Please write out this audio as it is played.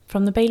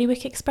From the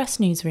Bailiwick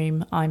Express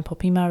newsroom, I'm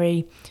Poppy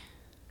Murray.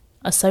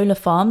 A solar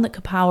farm that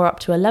could power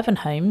up to 11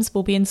 homes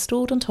will be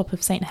installed on top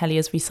of St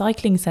Heliers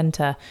Recycling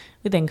Centre,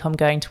 with income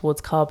going towards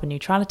carbon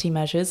neutrality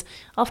measures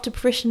after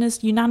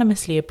parishioners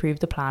unanimously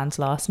approved the plans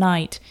last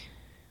night.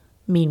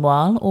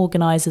 Meanwhile,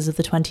 organisers of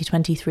the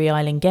 2023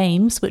 Island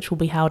Games, which will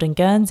be held in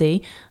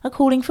Guernsey, are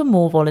calling for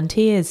more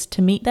volunteers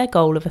to meet their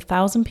goal of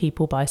 1,000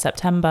 people by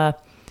September.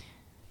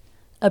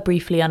 A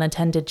briefly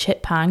unattended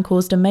chip pan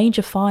caused a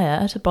major fire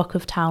at a block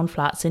of town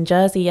flats in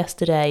Jersey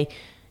yesterday.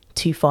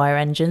 2 fire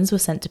engines were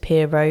sent to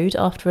Pier Road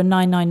after a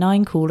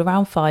 999 call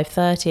around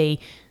 5:30.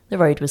 The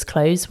road was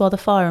closed while the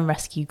fire and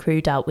rescue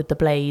crew dealt with the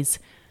blaze.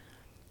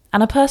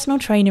 And a personal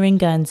trainer in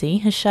Guernsey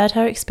has shared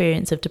her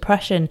experience of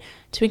depression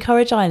to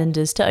encourage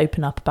islanders to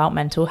open up about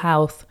mental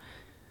health.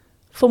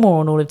 For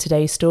more on all of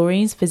today's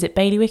stories, visit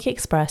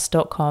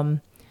bailiwickexpress.com.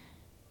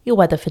 Your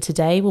weather for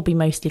today will be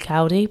mostly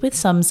cloudy with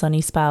some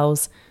sunny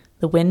spells.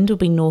 The wind will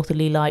be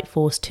northerly light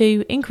force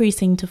 2,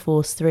 increasing to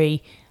force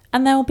 3,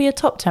 and there will be a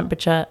top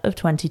temperature of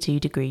 22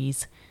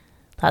 degrees.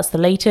 That's the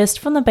latest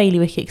from the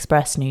Bailiwick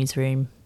Express newsroom.